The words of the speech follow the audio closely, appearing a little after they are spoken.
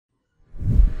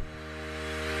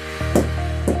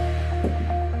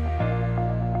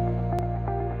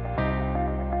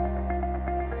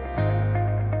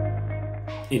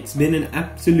It's been an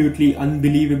absolutely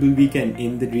unbelievable weekend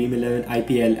in the Dream 11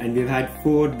 IPL, and we've had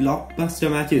 4 blockbuster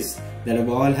matches that have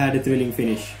all had a thrilling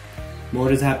finish. More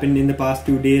has happened in the past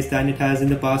 2 days than it has in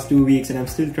the past 2 weeks, and I'm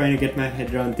still trying to get my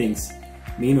head around things.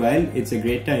 Meanwhile, it's a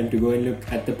great time to go and look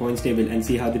at the points table and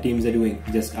see how the teams are doing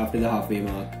just after the halfway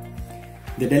mark.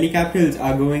 The Delhi Capitals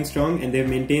are going strong and they've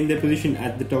maintained their position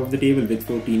at the top of the table with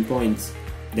 14 points.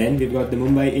 Then we've got the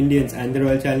Mumbai Indians and the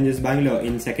Royal Challengers Bangalore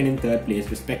in 2nd and 3rd place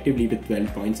respectively with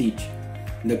 12 points each.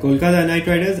 The Kolkata Knight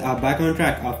Riders are back on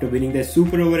track after winning their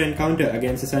super over encounter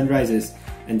against the Sunrisers,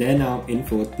 and they're now in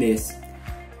 4th place.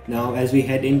 Now as we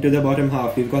head into the bottom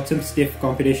half, we've got some stiff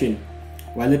competition.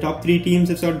 While the top 3 teams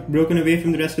have sort of broken away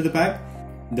from the rest of the pack,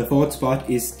 the 4th spot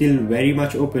is still very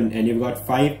much open and you've got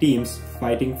 5 teams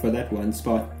fighting for that one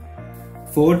spot.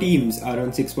 4 teams are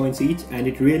on 6 points each, and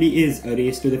it really is a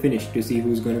race to the finish to see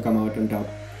who's going to come out on top.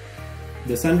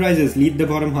 The Sunrisers lead the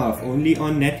bottom half, only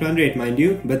on net run rate mind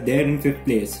you, but they're in 5th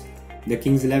place. The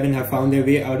Kings 11 have found their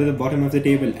way out of the bottom of the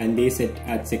table and they sit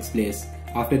at 6th place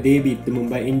after they beat the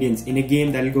Mumbai Indians in a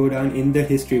game that'll go down in the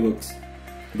history books.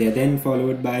 They're then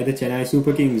followed by the Chennai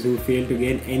Super Kings, who failed to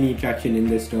gain any traction in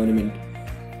this tournament.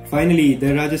 Finally,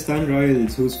 the Rajasthan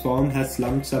Royals, whose form has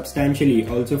slumped substantially,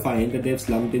 also find that they've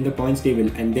slumped in the points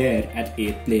table and they're at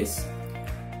 8th place.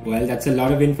 Well, that's a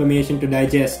lot of information to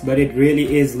digest, but it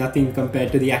really is nothing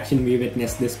compared to the action we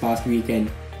witnessed this past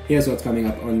weekend. Here's what's coming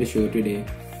up on the show today.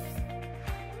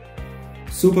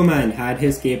 Superman had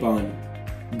his cape on.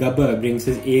 Gabbar brings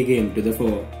his A game to the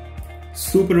fore.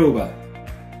 Super over.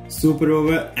 Super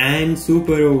over and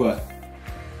super over.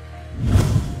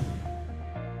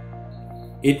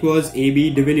 It was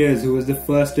AB de Villiers who was the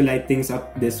first to light things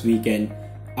up this weekend.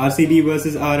 RCB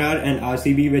versus RR, and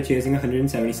RCB were chasing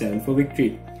 177 for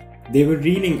victory. They were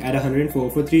reeling at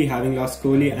 104 for 3, having lost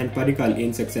Kohli and Padikkal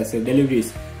in successive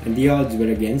deliveries, and the odds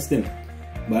were against them.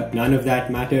 But none of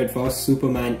that mattered for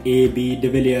Superman AB de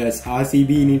Villiers.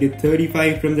 RCB needed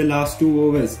 35 from the last 2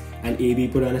 overs, and AB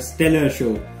put on a stellar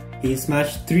show. He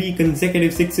smashed 3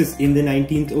 consecutive sixes in the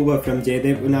 19th over from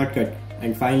Jaydev Unadkat,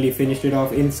 and finally finished it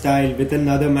off in style with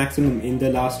another maximum in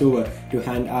the last over to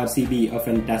hand RCB a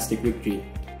fantastic victory.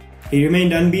 He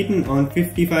remained unbeaten on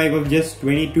 55 of just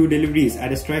 22 deliveries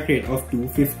at a strike rate of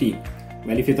 250.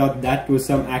 Well, if you thought that was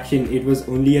some action, it was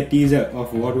only a teaser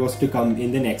of what was to come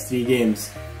in the next 3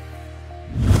 games.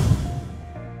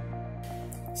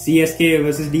 CSK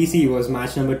vs DC was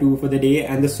match number 2 for the day,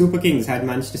 and the Super Kings had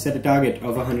managed to set a target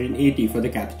of 180 for the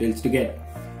Capitals to get.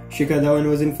 Shikhar Dhawan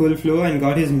was in full flow and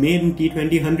got his maiden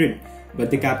T20 100,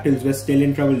 but the Capitals were still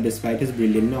in trouble despite his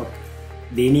brilliant knock.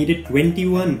 They needed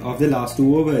 21 of the last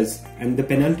 2 overs, and the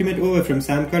penultimate over from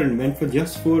Sam Curran went for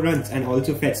just 4 runs and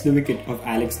also fetched the wicket of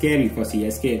Alex Carey for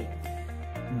CSK.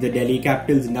 The Delhi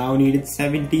Capitals now needed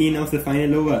 17 of the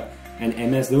final over, and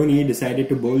MS Dhoni decided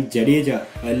to bowl Jadeja,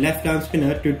 a left-arm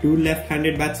spinner, to 2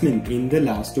 left-handed batsmen in the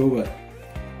last over.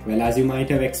 Well, as you might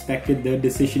have expected, the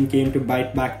decision came to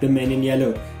bite back the men in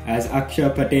yellow as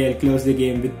Akshar Patel closed the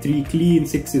game with 3 clean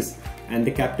sixes, and the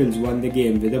Capitals won the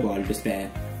game with a ball to spare.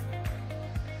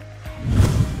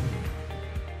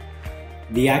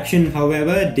 The action,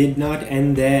 however, did not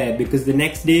end there, because the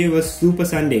next day was Super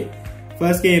Sunday.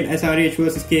 First game, SRH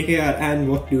vs KKR, and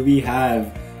what do we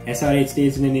have? SRH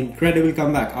staged an incredible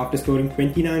comeback after scoring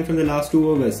 29 from the last 2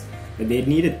 overs, but they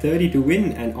needed 30 to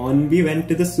win, and on we went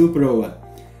to the super over.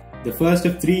 The first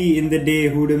of 3 in the day,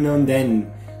 who'd have known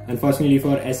then? Unfortunately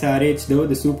for SRH though,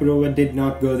 the super over did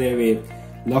not go their way.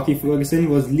 Lockie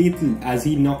Ferguson was lethal as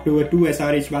he knocked over 2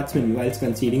 SRH batsmen whilst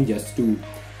conceding just 2.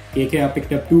 KKR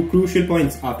picked up 2 crucial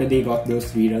points after they got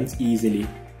those 3 runs easily.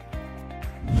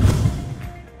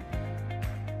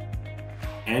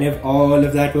 And if all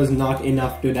of that was not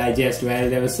enough to digest, well,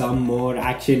 there was some more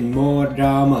action, more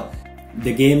drama.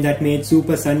 The game that made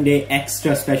Super Sunday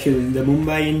extra special, the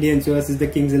Mumbai Indians versus the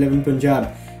Kings 11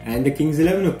 Punjab, and the Kings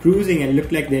 11 were cruising and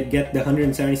looked like they'd get the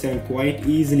 177 quite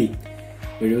easily.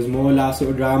 But it was more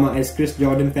lasso drama as Chris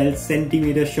Jordan fell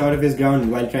centimetres short of his ground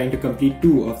while trying to complete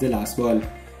 2 of the last ball.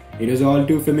 It was all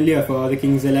too familiar for the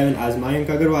Kings 11, as Mayank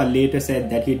Agarwal later said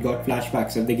that he'd got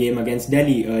flashbacks of the game against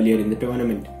Delhi earlier in the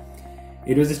tournament.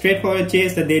 It was a straightforward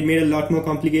chase that they'd made a lot more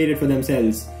complicated for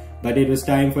themselves, but it was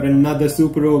time for another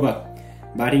super over.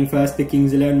 Batting first, the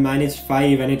Kings 11 managed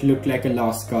 5 and it looked like a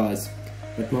lost cause.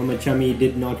 But Mohammad Shami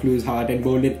did not lose heart and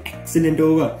bowled an excellent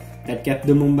over that kept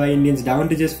the Mumbai Indians down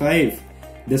to just 5.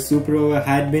 The super over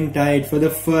had been tied for the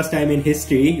first time in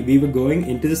history. We were going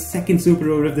into the 2nd super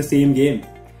over of the same game.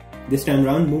 This time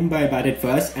round, Mumbai batted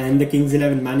first and the Kings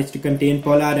 11 managed to contain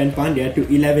Pollard and Pandya to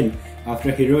 11 after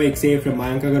a heroic save from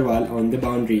Mayank Agarwal on the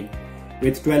boundary.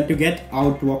 With 12 to get,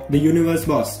 out walked the universe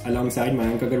boss alongside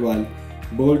Mayank Agarwal.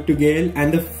 Bowled to Gale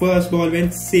and the first ball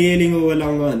went sailing over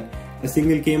long on. A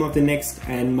single came off the next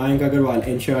and Mayank Agarwal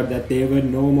ensured that there were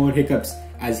no more hiccups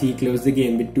as he closed the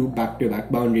game with 2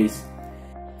 back-to-back boundaries.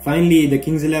 Finally, the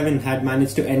Kings 11 had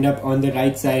managed to end up on the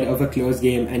right side of a close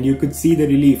game, and you could see the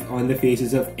relief on the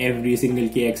faces of every single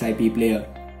KXIP player.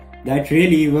 That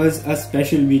really was a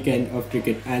special weekend of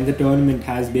cricket, and the tournament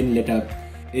has been lit up.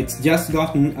 It's just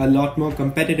gotten a lot more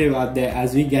competitive out there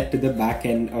as we get to the back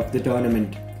end of the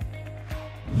tournament.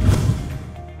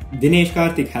 Dinesh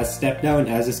Karthik has stepped down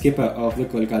as the skipper of the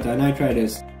Kolkata Knight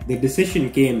Riders. The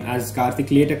decision came as Karthik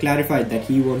later clarified that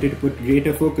he wanted to put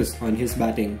greater focus on his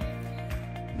batting.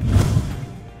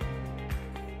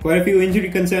 Quite a few injury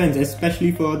concerns,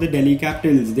 especially for the Delhi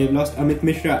Capitals. They've lost Amit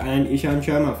Mishra and Ishant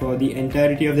Sharma for the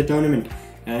entirety of the tournament,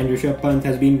 and Rishabh Pant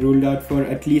has been ruled out for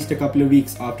at least a couple of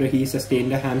weeks after he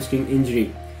sustained a hamstring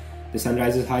injury. The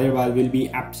Sunrisers Hyderabad will be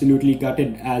absolutely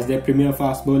gutted as their premier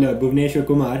fast bowler Bhuvneshwar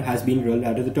Kumar has been ruled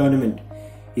out of the tournament.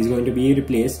 He's going to be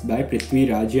replaced by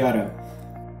Prithvi Raj Yara.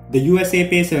 The USA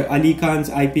pacer Ali Khan's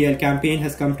IPL campaign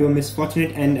has come to a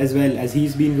misfortunate end as well, as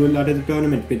he's been ruled out of the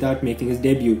tournament without making his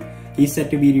debut. He's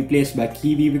set to be replaced by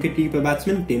Kiwi wicketkeeper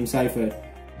batsman Tim Seifert.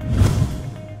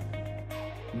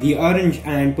 The orange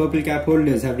and purple cap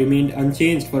holders have remained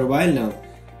unchanged for a while now.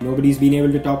 Nobody's been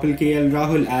able to topple KL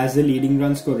Rahul as the leading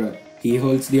run scorer. He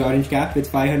holds the orange cap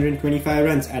with 525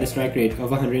 runs at a strike rate of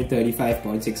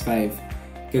 135.65.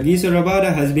 Kagiso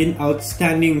Rabada has been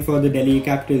outstanding for the Delhi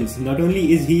Capitals. Not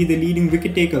only is he the leading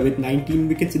wicket taker with 19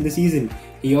 wickets in the season,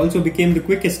 he also became the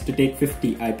quickest to take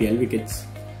 50 IPL wickets.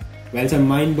 Well, some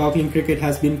mind-boggling cricket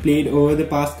has been played over the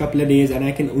past couple of days, and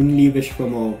I can only wish for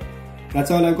more.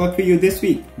 That's all I've got for you this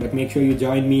week, but make sure you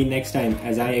join me next time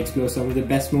as I explore some of the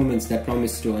best moments that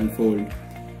promise to unfold.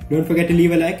 Don't forget to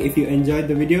leave a like if you enjoyed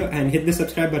the video and hit the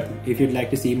subscribe button if you'd like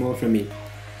to see more from me.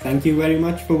 Thank you very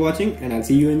much for watching, and I'll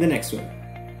see you in the next one.